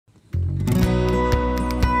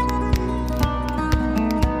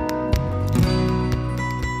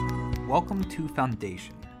Welcome to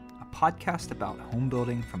Foundation, a podcast about home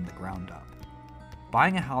building from the ground up.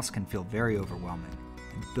 Buying a house can feel very overwhelming,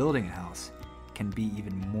 and building a house can be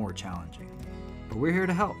even more challenging. But we're here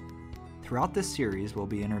to help. Throughout this series, we'll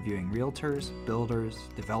be interviewing realtors, builders,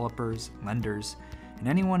 developers, lenders, and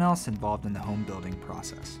anyone else involved in the home building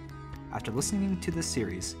process. After listening to this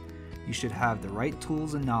series, you should have the right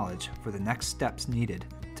tools and knowledge for the next steps needed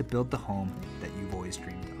to build the home that you've always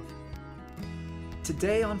dreamed of.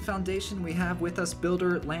 Today on Foundation, we have with us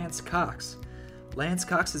builder Lance Cox. Lance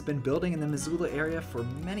Cox has been building in the Missoula area for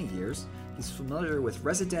many years. He's familiar with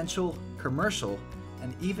residential, commercial,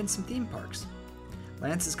 and even some theme parks.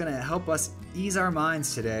 Lance is going to help us ease our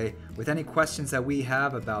minds today with any questions that we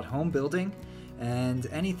have about home building and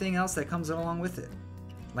anything else that comes along with it.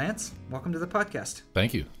 Lance, welcome to the podcast.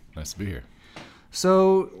 Thank you. Nice to be here.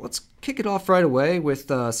 So let's kick it off right away with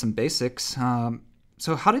some basics.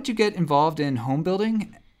 So how did you get involved in home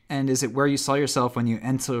building, and is it where you saw yourself when you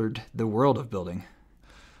entered the world of building?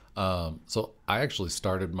 So I actually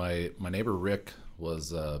started, my neighbor Rick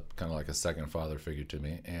was kind of like a second father figure to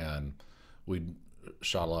me, and we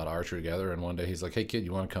shot a lot of archery together, and one day he's like, "Hey kid,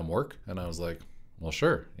 you want to come work?" And I was like, "Well,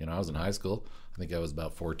 sure." You know, I was in high school. I think I was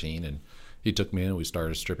about 14, and he took me in and we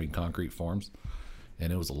started stripping concrete forms,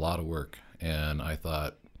 and it was a lot of work. And I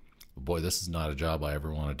thought, boy, this is not a job I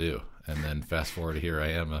ever want to do. And then fast forward, here I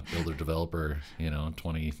am, a builder developer,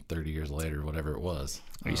 20, 30 years later, whatever it was.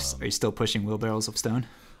 Are you still pushing wheelbarrows of stone?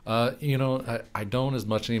 I don't as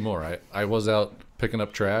much anymore. I was out picking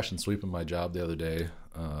up trash and sweeping my job the other day.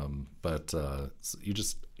 But you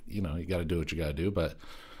just, you got to do what you got to do. But,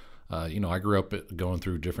 I grew up going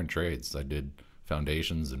through different trades. I did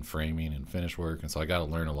foundations and framing and finish work. And so I got to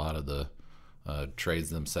learn a lot of the trades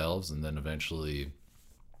themselves. And then eventually,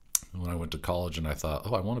 when I went to college and I thought,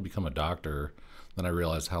 I want to become a doctor, then I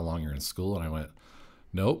realized how long you're in school. And I went,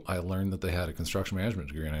 nope, I learned that they had a construction management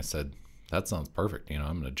degree. And I said, that sounds perfect. I'm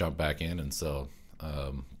going to jump back in. And so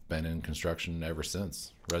been in construction ever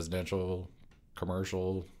since. Residential,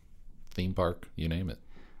 commercial, theme park, you name it.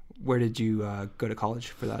 Where did you go to college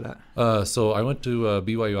for that at? So I went to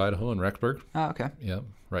BYU Idaho in Rexburg. Oh, okay. Yeah,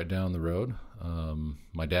 right down the road.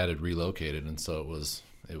 My dad had relocated, and so it was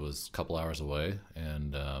a couple hours away,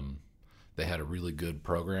 and they had a really good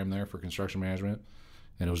program there for construction management.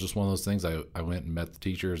 And it was just one of those things. I went and met the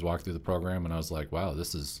teachers, walked through the program, and I was like, wow,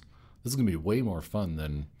 this is going to be way more fun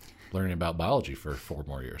than learning about biology for 4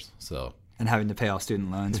 more years. So. And having to pay off student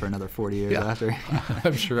loans for another 40 years after.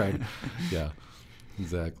 I'm sure yeah,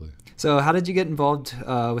 exactly. So how did you get involved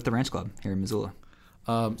with the Ranch Club here in Missoula?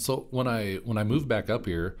 So when I moved back up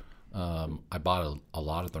here, I bought a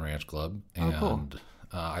lot at the Ranch Club, and cool.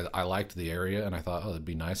 I liked the area, and I thought, it'd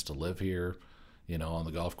be nice to live here, on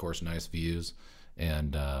the golf course, nice views.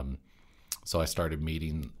 And so I started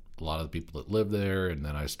meeting a lot of the people that live there, and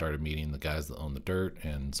then I started meeting the guys that own the dirt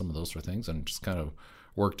and some of those sort of things, and just kind of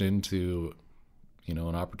worked into, an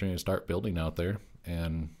opportunity to start building out there.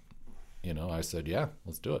 And, I said, yeah,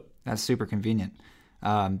 let's do it. That's super convenient.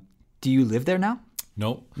 Do you live there now?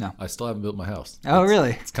 Nope. No. I still haven't built my house. Oh,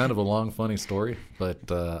 really? It's kind of a long, funny story,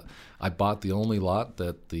 but I bought the only lot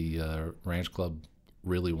that the Ranch Club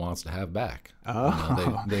really wants to have back.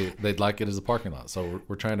 Oh. They'd like it as a parking lot. So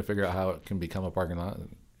we're trying to figure out how it can become a parking lot.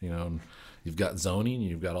 And you've got zoning,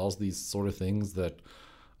 you've got all these sort of things that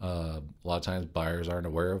a lot of times buyers aren't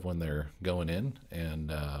aware of when they're going in.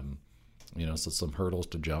 And, so some hurdles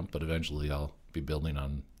to jump, but eventually I'll be building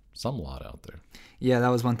on some lot out there. Yeah, that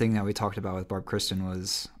was one thing that we talked about with Barb Kristen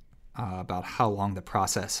was about how long the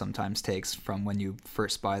process sometimes takes from when you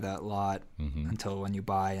first buy that lot until when you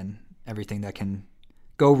buy, and everything that can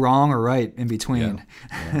go wrong or right in between.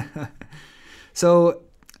 Yeah. So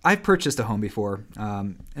I've purchased a home before,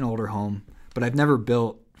 an older home, but I've never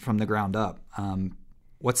built from the ground up.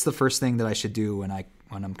 What's the first thing that I should do when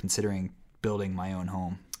I'm considering building my own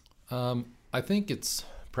home? I think it's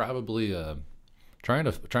probably trying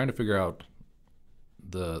to figure out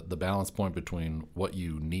the balance point between what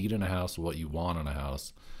you need in a house, what you want in a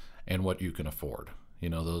house, and what you can afford.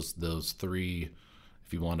 Those three.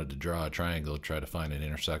 If you wanted to draw a triangle, try to find an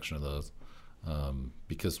intersection of those,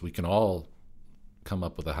 because we can all come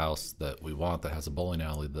up with a house that we want that has a bowling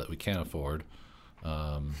alley that we can't afford,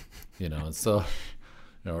 and so,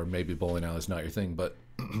 or maybe bowling alley is not your thing,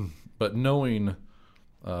 but knowing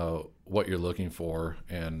what you're looking for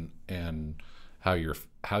and how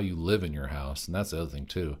you live in your house, and that's the other thing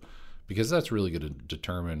too, because that's really going to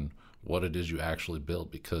determine what it is you actually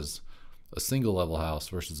build. Because a single level house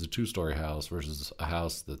versus a 2-story house versus a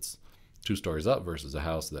house that's 2 stories up versus a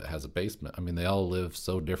house that has a basement. I mean, they all live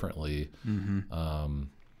so differently.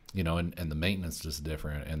 and the maintenance is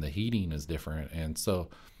different and the heating is different. And so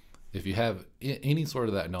if you have any sort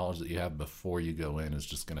of that knowledge that you have before you go in is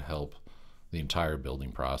just going to help the entire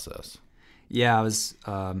building process. Yeah, I was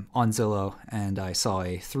on Zillow and I saw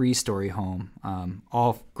a 3-story home,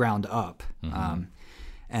 all ground up.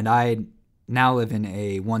 And I now live in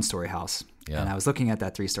a 1-story house. Yeah. And I was looking at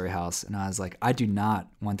that 3-story house and I was like, I do not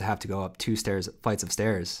want to have to go up 2 flights of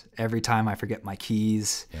stairs every time I forget my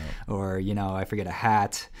keys or, I forget a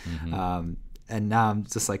hat. And now I'm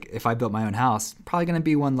just like, if I built my own house, probably going to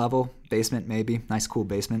be 1 level, basement maybe, nice cool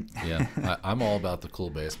basement. Yeah, I'm all about the cool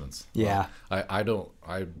basements. Yeah.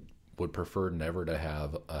 I would prefer never to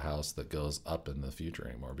have a house that goes up in the future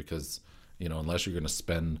anymore because, unless you're going to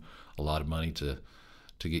spend a lot of money to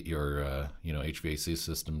get your HVAC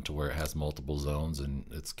system to where it has multiple zones and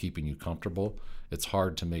it's keeping you comfortable, it's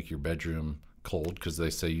hard to make your bedroom cold because they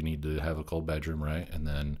say you need to have a cold bedroom, right? And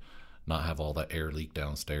then not have all that air leak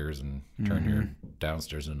downstairs and turn your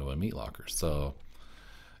downstairs into a meat locker. So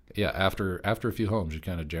yeah, after a few homes, you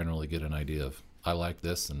kind of generally get an idea of, I like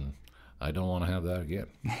this and I don't want to have that again.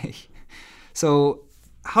 So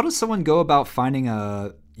how does someone go about finding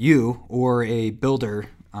you or a builder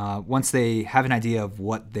once they have an idea of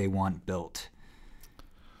what they want built?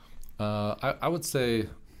 I would say,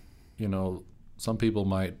 some people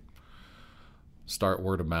might start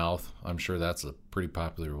word of mouth. I'm sure that's a pretty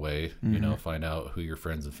popular way, find out who your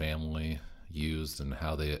friends and family used and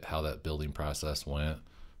how that building process went.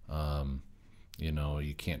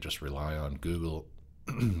 You can't just rely on Google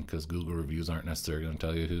because Google reviews aren't necessarily going to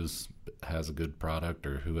tell you who has a good product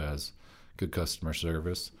or who has good customer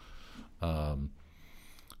service.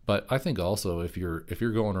 But I think also if you're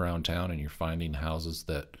going around town and you're finding houses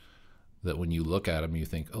that when you look at them, you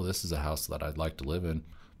think, oh, this is a house that I'd like to live in,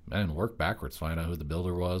 and work backwards, find out who the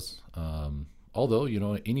builder was. Although,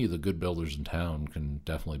 any of the good builders in town can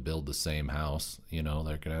definitely build the same house, they're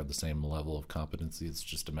going to have the same level of competency. It's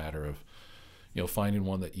just a matter of, finding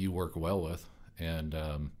one that you work well with. And,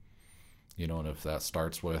 and if that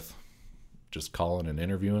starts with just calling and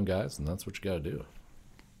interviewing guys, and that's what you got to do.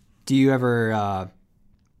 Do you ever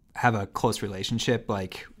have a close relationship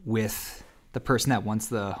with the person that wants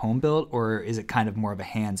the home built, or is it kind of more of a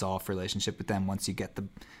hands-off relationship with them once you get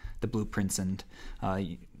the blueprints and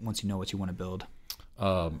once you know what you want to build?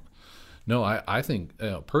 No, I think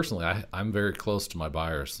personally, I'm very close to my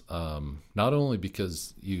buyers. Not only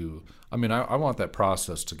because I want that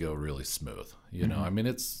process to go really smooth.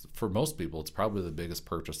 It's for most people, it's probably the biggest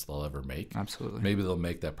purchase they'll ever make. Absolutely. Maybe they'll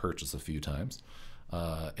make that purchase a few times.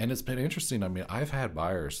 And it's been interesting. I've had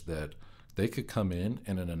buyers that they could come in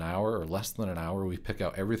and in an hour or less than an hour, we pick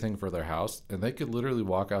out everything for their house, and they could literally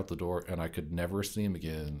walk out the door and I could never see them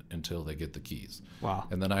again until they get the keys. Wow.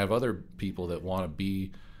 And then I have other people that want to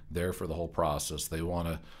be there for the whole process. They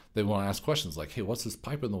want to ask questions like, hey, what's this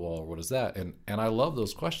pipe in the wall? Or what is that? And I love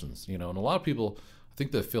those questions, and a lot of people, I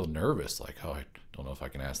think they feel nervous, like, oh, I don't know if I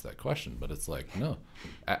can ask that question, but it's like, no,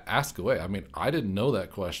 ask away. I didn't know that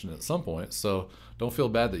question at some point, so don't feel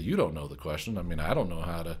bad that you don't know the question. I don't know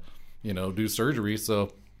how to, do surgery,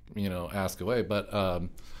 so, ask away. But,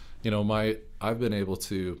 I've been able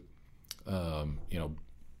to,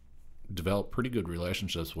 develop pretty good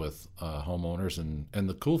relationships with homeowners, and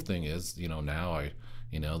the cool thing is, now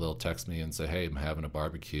they'll text me and say, hey, I'm having a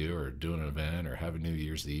barbecue or doing an event or having New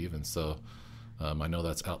Year's Eve, and so I know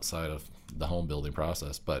that's outside of the home building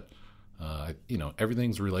process, but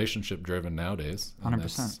everything's relationship driven nowadays.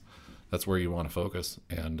 100%. That's where you want to focus,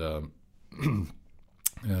 and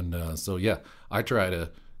so yeah, I try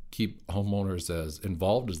to keep homeowners as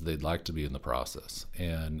involved as they'd like to be in the process.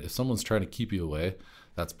 And if someone's trying to keep you away,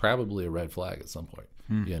 that's probably a red flag at some point,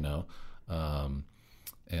 and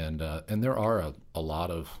there are a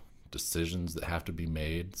lot of decisions that have to be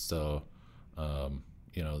made. So,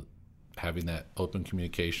 having that open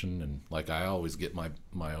communication, and I always get my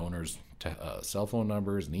owners' cell phone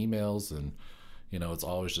numbers and emails, and it's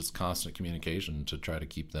always just constant communication to try to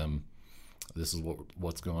keep them. This is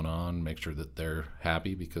what's going on. Make sure that they're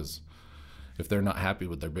happy, because if they're not happy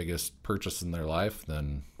with their biggest purchase in their life,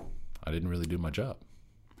 then I didn't really do my job.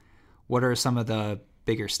 What are some of the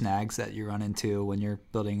bigger snags that you run into when you're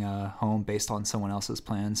building a home based on someone else's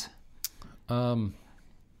plans?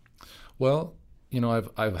 Well,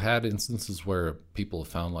 I've had instances where people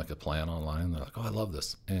have found a plan online. They're like, oh, I love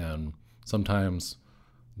this. And sometimes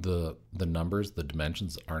the numbers, the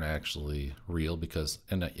dimensions aren't actually real, because,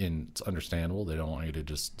 and it's understandable. They don't want you to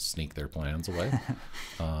just sneak their plans away.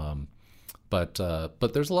 But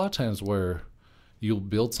there's a lot of times where you'll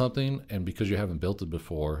build something, and because you haven't built it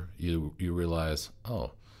before, you realize,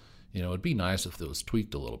 oh, it'd be nice if it was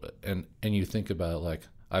tweaked a little bit. And you think about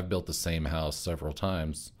I've built the same house several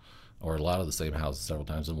times, or a lot of the same houses several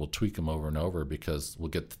times, and we'll tweak them over and over because we'll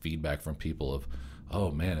get the feedback from people of, oh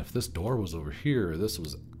man, if this door was over here, this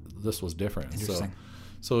was different. Interesting.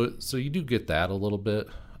 So you do get that a little bit,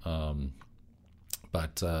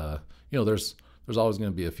 but there's always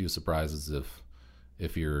going to be a few surprises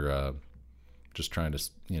if you're just trying to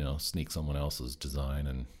sneak someone else's design,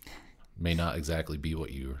 and may not exactly be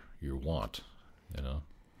what you want.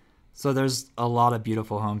 So there's a lot of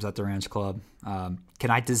beautiful homes at the Ranch Club. Can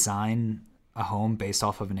I design a home based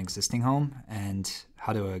off of an existing home? And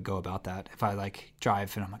how do I go about that? If I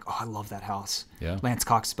drive and I'm like, oh, I love that house. Yeah. Lance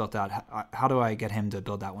Cox built that. How do I get him to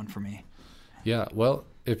build that one for me? Yeah. Well,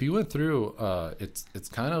 if you went through, it's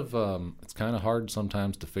kind of hard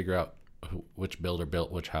sometimes to figure out which builder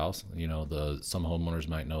built which house. Some homeowners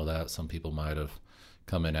might know that. Some people might have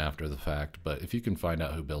come in after the fact, but if you can find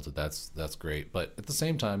out who built it, that's great. But at the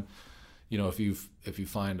same time, if you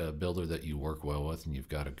find a builder that you work well with and you've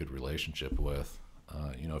got a good relationship with,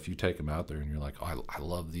 if you take them out there and you're like, oh, I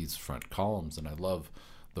love these front columns and I love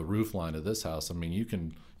the roof line of this house. I mean, you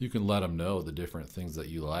can let them know the different things that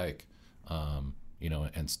you like,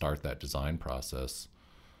 and start that design process.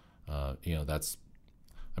 That's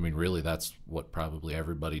what probably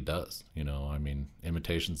everybody does.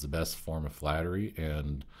 Imitation's the best form of flattery.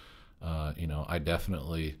 And, I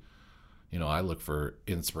definitely, I look for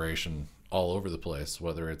inspiration all over the place,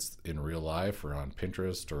 whether it's in real life or on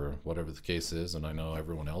Pinterest or whatever the case is. And I know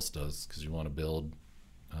everyone else does, because you want to build,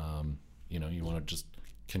 you want to just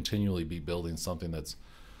continually be building something that's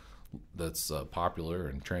popular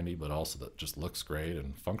and trendy, but also that just looks great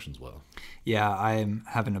and functions well. Yeah, I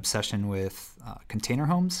have an obsession with container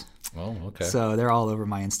homes. Oh, okay. So they're all over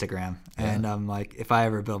my Instagram. Yeah. And I'm like, if I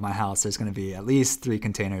ever build my house, there's going to be at least 3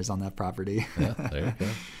 containers on that property. Yeah, there you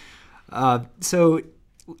go. So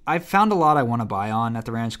I've found a lot I want to buy on at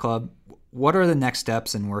the Ranch Club. What are the next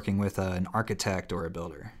steps in working with an architect or a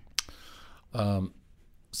builder?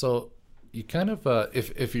 So you kind of,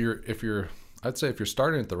 if you're I'd say if you're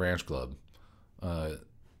starting at the Ranch Club,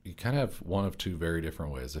 you kind of have one of two very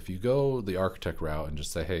different ways. If you go the architect route and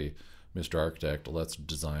just say, hey, Mr. Architect, let's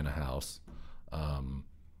design a house,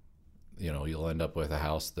 you'll end up with a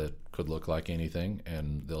house that could look like anything,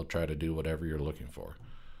 and they'll try to do whatever you're looking for.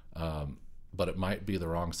 But it might be the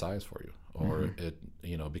wrong size for you, or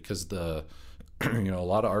because a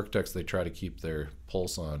lot of architects, they try to keep their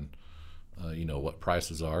pulse on, what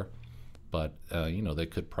prices are. But, they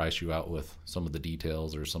could price you out with some of the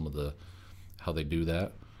details or some of how they do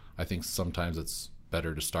that. I think sometimes it's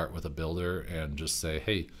better to start with a builder and just say,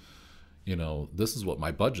 hey, this is what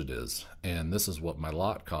my budget is, and this is what my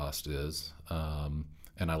lot cost is. And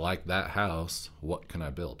I like that house. What can I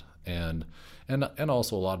build? And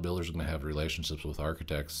also a lot of builders are going to have relationships with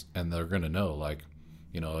architects, and they're going to know,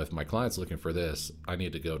 if my client's looking for this, I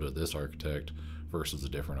need to go to this architect versus a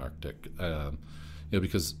different architect.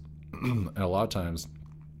 Because a lot of times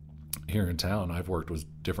here in town, I've worked with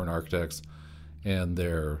different architects, and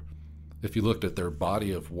if you looked at their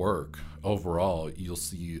body of work overall, you'll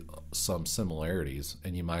see some similarities,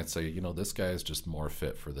 and you might say, this guy is just more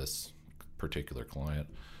fit for this particular client.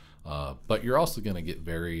 But you're also going to get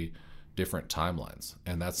very different timelines,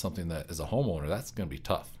 and that's something that as a homeowner, that's going to be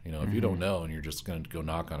tough. If you don't know, and you're just going to go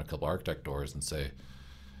knock on a couple architect doors and say,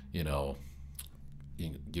 you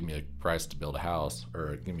give me a price to build a house,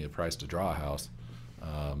 or give me a price to draw a house.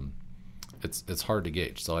 It's hard to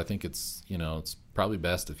gauge. So I think it's probably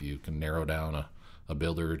best if you can narrow down a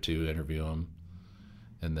builder or two, interview them,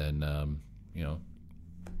 and then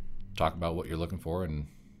talk about what you're looking for and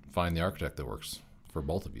find the architect that works for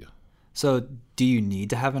both of you. So do you need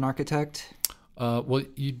to have an architect? Well,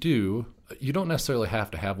 you do. You don't necessarily have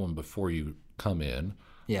to have one before you come in.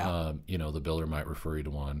 Yeah. The builder might refer you to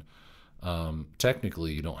one.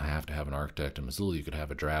 Technically, you don't have to have an architect in Missoula. You could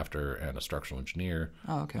have a drafter and a structural engineer.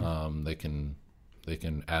 Oh, okay. They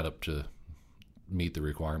can add up to meet the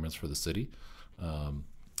requirements for the city.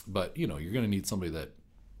 But you're going to need somebody that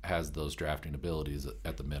has those drafting abilities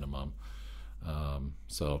at the minimum.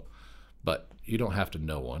 But you don't have to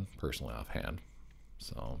know one personally offhand.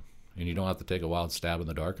 And you don't have to take a wild stab in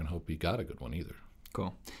the dark and hope you got a good one either.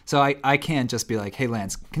 Cool. So I can't just be like, hey,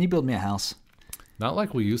 Lance, can you build me a house? Not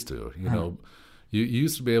like we used to. You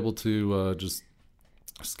used to be able to just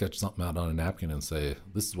sketch something out on a napkin and say,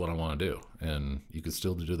 this is what I want to do. And you could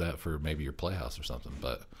still do that for maybe your playhouse or something,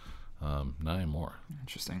 but not anymore.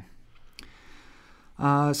 Interesting.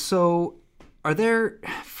 So are there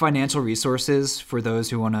financial resources for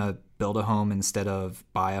those who want to build a home instead of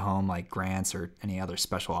buy a home, like grants or any other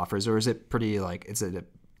special offers? Or is it pretty is it a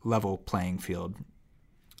level playing field?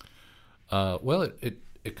 Well,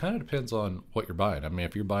 it kind of depends on what you're buying. I mean,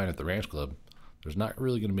 if you're buying at the Ranch Club, there's not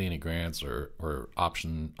really going to be any grants or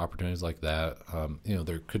opportunities like that.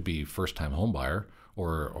 There could be first time home buyer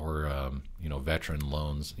or veteran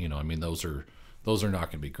loans. I mean, those are not going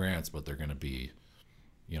to be grants, but they're going to be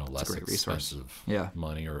less expensive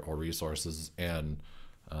money or resources, and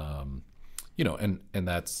and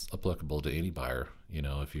that's applicable to any buyer.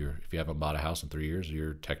 If you haven't bought a house in 3 years,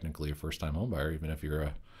 you're technically a first time home buyer, even if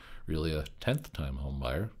you're really a 10th time home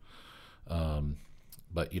buyer.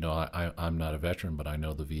 But I'm not a veteran, but I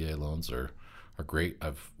know the VA loans are great.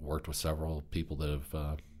 I've worked with several people that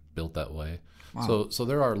have built that way. Wow. So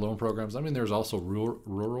there are loan programs. I mean, there's also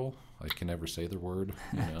rural. I can never say the word,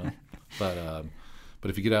 but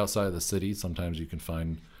if you get outside of the city, sometimes you can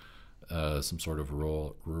find some sort of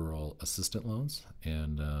rural assistant loans,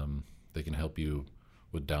 and they can help you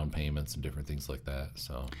with down payments and different things like that.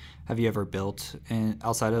 So, have you ever built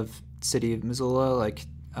outside of city of Missoula, like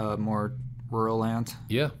more rural land?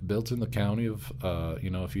 Yeah, built in the county of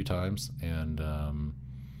a few times, and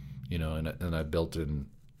and I built in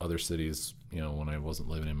other cities, when I wasn't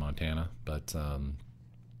living in Montana. But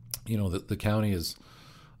the county is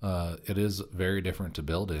it is very different to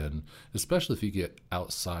build in, especially if you get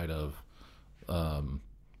outside of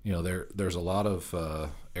there's a lot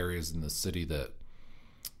of areas in the city that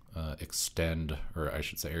extend, or I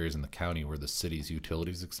should say areas in the county where the city's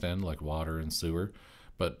utilities extend, like water and sewer.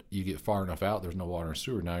 But you get far enough out, there's no water and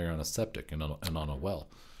sewer. Now you're on a septic and on a well,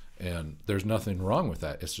 and there's nothing wrong with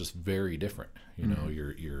that. It's just very different.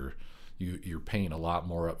 You're paying a lot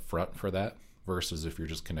more up front for that, versus if you're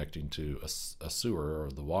just connecting to a sewer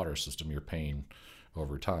or the water system, you're paying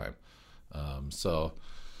over time.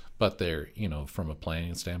 But they're, from a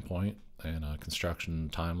planning standpoint and a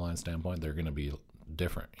construction timeline standpoint, they're going to be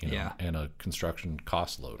different, and a construction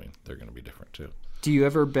cost loading, they're going to be different too. Do you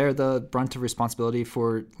ever bear the brunt of responsibility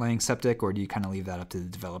for laying septic, or do you kind of leave that up to the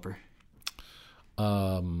developer?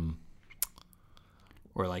 Or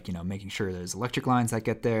making sure there's electric lines that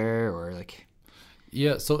get there, or like.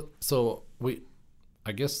 Yeah. So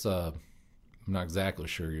I guess I'm not exactly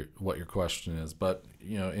sure what your question is, but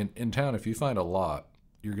in town, if you find a lot,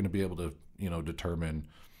 you're going to be able to determine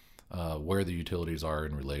where the utilities are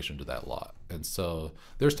in relation to that lot. And so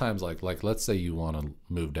there's times like let's say you want to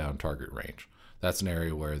move down Target Range. That's an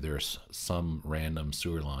area where there's some random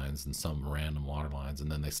sewer lines and some random water lines,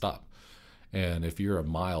 and then they stop. And if you're a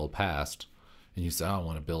mile past and you say, I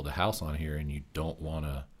want to build a house on here, and you don't want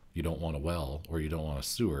a well, or you don't want a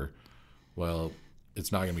sewer, well,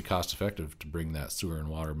 it's not going to be cost effective to bring that sewer and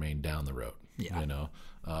water main down the road. Yeah.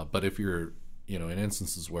 But if you're, in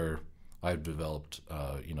instances where I've developed,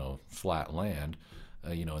 flat land,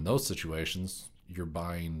 in those situations, you're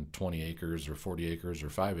buying 20 acres or 40 acres or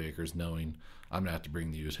 5 acres knowing I'm going to have to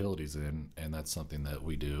bring the utilities in, and that's something that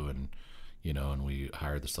we do, and we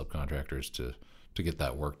hire the subcontractors to get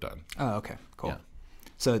that work done. Oh, okay, cool. Yeah.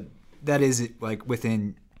 So that is like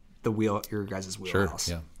within your guys' wheelhouse.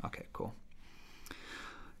 Sure, yeah. Okay, cool.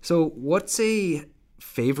 So what's a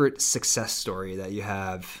favorite success story that you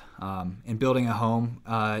have in building a home,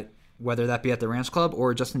 whether that be at the Ranch Club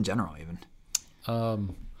or just in general even?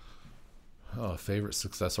 Favorite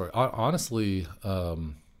success story. Honestly,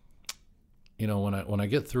 when I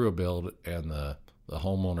get through a build and the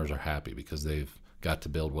homeowners are happy because they've got to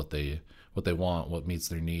build what they want, what meets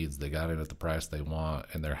their needs, they got it at the price they want,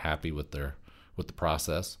 and they're happy with the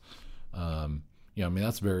process.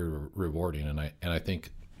 That's very rewarding, and I think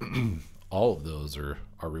all of those are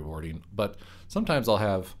rewarding. But sometimes I'll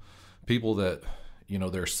have people that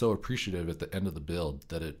they're so appreciative at the end of the build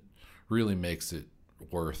that it really makes it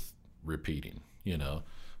worth repeating.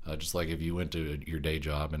 Just like if you went to your day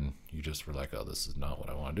job and you just were like, oh, this is not what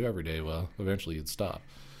I want to do every day, well, eventually you'd stop.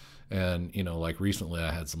 And like recently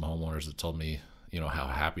I had some homeowners that told me how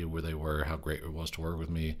happy they were, how great it was to work with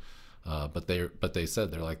me, but they said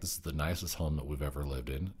they're like, this is the nicest home that we've ever lived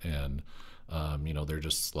in, and they're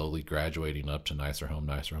just slowly graduating up to nicer home,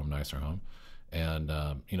 and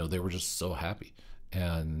they were just so happy.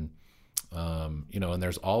 And and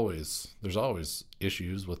there's always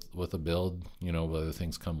issues with a build, whether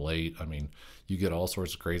things come late. I mean, you get all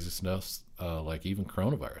sorts of crazy stuff, like even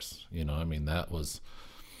coronavirus,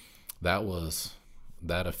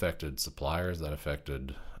 that affected suppliers, that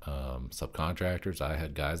affected subcontractors. I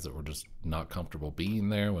had guys that were just not comfortable being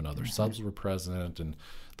there when other subs were present, and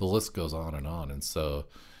the list goes on. And so,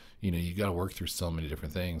 you got to work through so many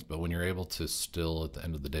different things, but when you're able to still at the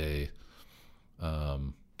end of the day,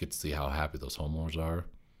 get to see how happy those homeowners are,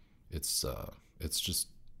 it's just,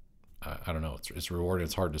 I don't know, it's rewarding.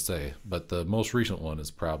 It's hard to say, but the most recent one is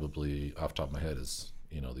probably off the top of my head is,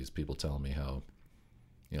 these people telling me how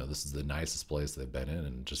this is the nicest place they've been in,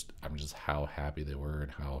 and just how happy they were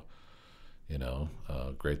and how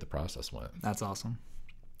great the process went. That's awesome.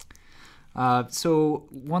 So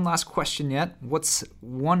one last question yet. What's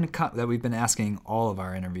one that we've been asking all of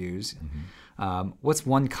our interviews? What's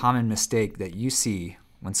one common mistake that you see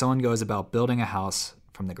when someone goes about building a house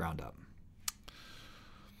from the ground up?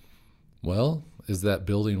 Well, is that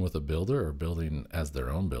building with a builder or building as their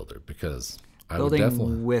own builder? Because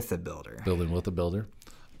building with a builder. Building with a builder.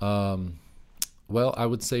 Well, I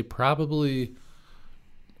would say probably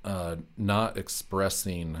not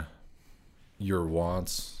expressing your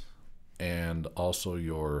wants and also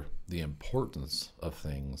the importance of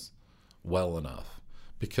things well enough.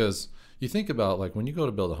 Because you think about, like, when you go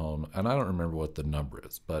to build a home, and I don't remember what the number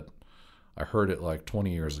is, but I heard it like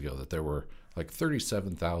 20 years ago that there were like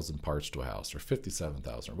 37,000 parts to a house, or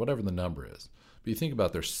 57,000, or whatever the number is. But you think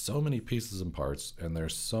about, there's so many pieces and parts, and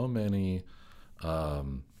there's so many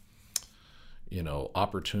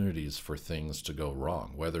opportunities for things to go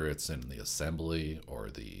wrong, whether it's in the assembly or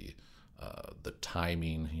the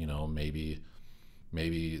timing.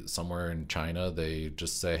 Maybe somewhere in China they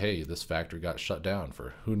just say, hey, this factory got shut down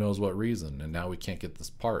for who knows what reason, and now we can't get this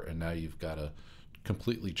part, and now you've got to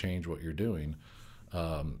completely change what you're doing.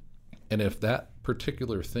 And if that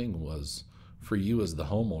particular thing was for you as the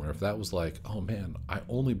homeowner, if that was like, oh man, I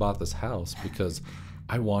only bought this house because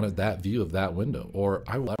I wanted that view of that window, or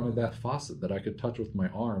I wanted that faucet that I could touch with my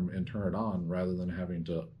arm and turn it on rather than having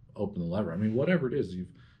to open the lever. I mean, whatever it is,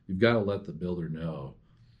 you've got to let the builder know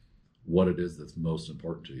what it is that's most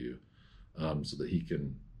important to you, so that he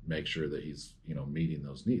can make sure that he's meeting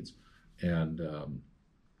those needs. And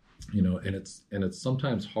and it's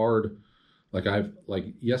sometimes hard. Like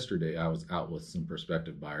yesterday, I was out with some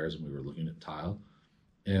prospective buyers, and we were looking at tile,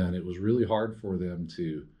 and it was really hard for them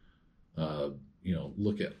to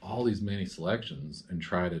look at all these many selections and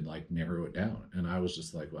try to narrow it down. And I was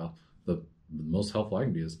just like, well, the most helpful I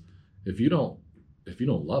can be is, if you don't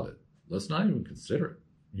love it, let's not even consider it.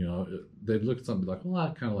 They'd look at something like, well,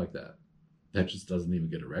 I kind of like that. That just doesn't even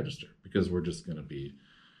get a register, because you're just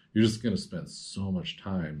going to spend so much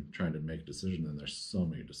time trying to make a decision, and there's so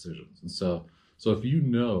many decisions. And so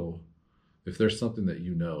if there's something that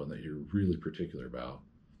and that you're really particular about,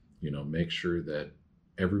 make sure that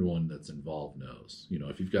everyone that's involved knows.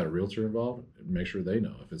 If you've got a realtor involved, make sure they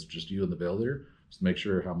know. If it's just you and the builder, just make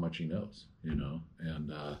sure how much he knows,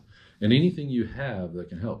 and anything you have that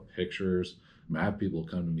can help. Pictures. I have people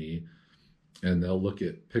come to me, and they'll look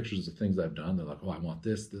at pictures of things I've done. They're like, oh, I want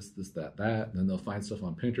this, that. And then they'll find stuff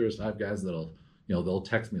on Pinterest. I have guys that'll, they'll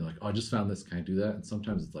text me like, oh, I just found this. Can I do that? And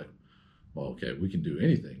sometimes it's like, well, okay, we can do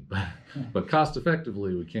anything, but cost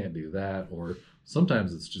effectively, we can't do that. Or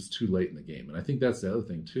sometimes it's just too late in the game. And I think that's the other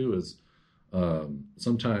thing too, is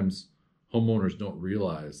sometimes homeowners don't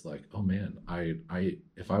realize, like, oh man,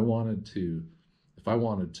 if I wanted to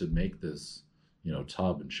make this,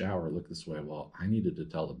 tub and shower look this way, well, I needed to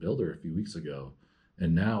tell the builder a few weeks ago,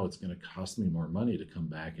 and now it's going to cost me more money to come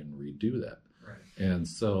back and redo that. Right. And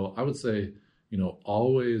so I would say,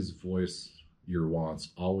 always voice your wants,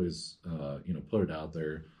 always, put it out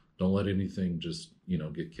there. Don't let anything just,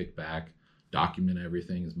 get kicked back. Document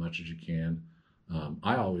everything as much as you can.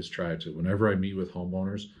 I always try to, whenever I meet with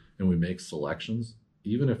homeowners and we make selections,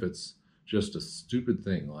 even if it's just a stupid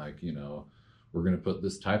thing, like, we're going to put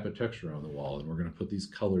this type of texture on the wall, and we're going to put these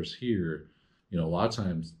colors here. A lot of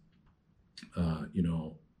times, I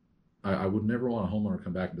would never want a homeowner to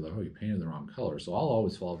come back and be like, oh, you painted the wrong color. So I'll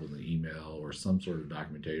always follow up with an email or some sort of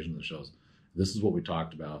documentation that shows this is what we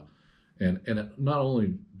talked about. And not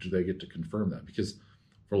only do they get to confirm that, because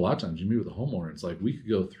for a lot of times you meet with a homeowner, it's like we could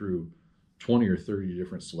go through 20 or 30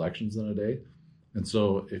 different selections in a day. And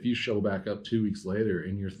so if you show back up 2 weeks later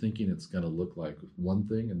and you're thinking it's going to look like one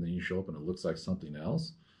thing, and then you show up and it looks like something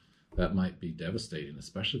else, that might be devastating,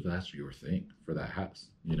 especially if that's your thing for that house,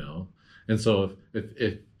 And so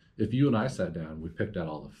if you and I sat down, we picked out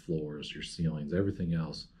all the floors, your ceilings, everything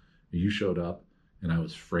else, and you showed up and I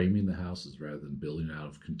was framing the houses rather than building out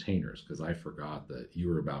of containers because I forgot that you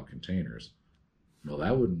were about containers, well,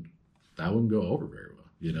 that wouldn't go over very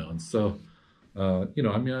well, And so,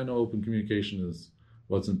 I know open communication is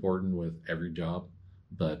what's important with every job,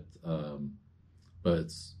 but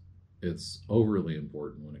it's overly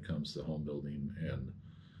important when it comes to home building, and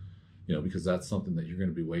because that's something that you're going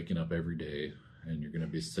to be waking up every day, and you're going to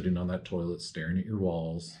be sitting on that toilet staring at your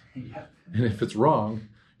walls. Yeah. And if it's wrong,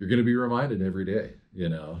 you're going to be reminded every day,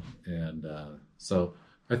 And so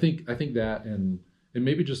I think that, and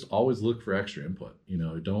maybe just always look for extra input.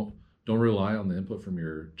 Don't rely on the input from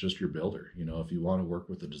your builder. If you want to work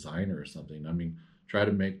with a designer or something, try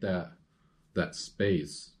to make that that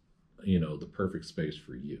space, the perfect space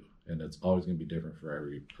for you. And it's always going to be different for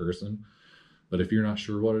every person. But if you're not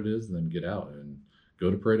sure what it is, then get out and go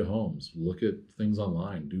to Parade of Homes, look at things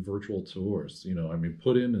online, do virtual tours.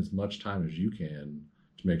 Put in as much time as you can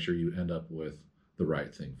to make sure you end up with the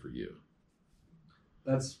right thing for you.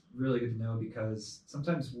 That's really good to know, because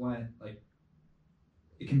sometimes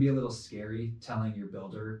it can be a little scary telling your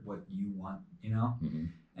builder what you want, Mm-hmm.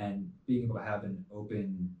 and being able to have an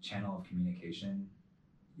open channel of communication,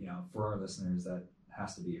 for our listeners, that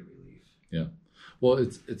has to be a relief. Yeah. Well,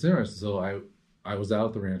 it's interesting. So I was out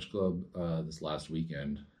at the Ranch Club this last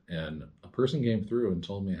weekend, and a person came through and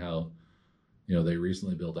told me how, they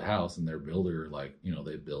recently built a house, and their builder,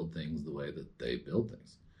 they build things the way that they build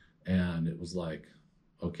things. And it was like,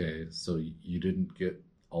 okay, so you didn't get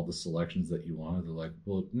all the selections that you wanted. They're like,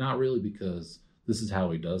 well, not really, because this is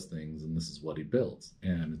how he does things and this is what he builds.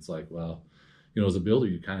 And it's like, well, as a builder,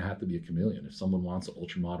 you kind of have to be a chameleon. If someone wants an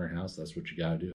ultra modern house, that's what you got to do.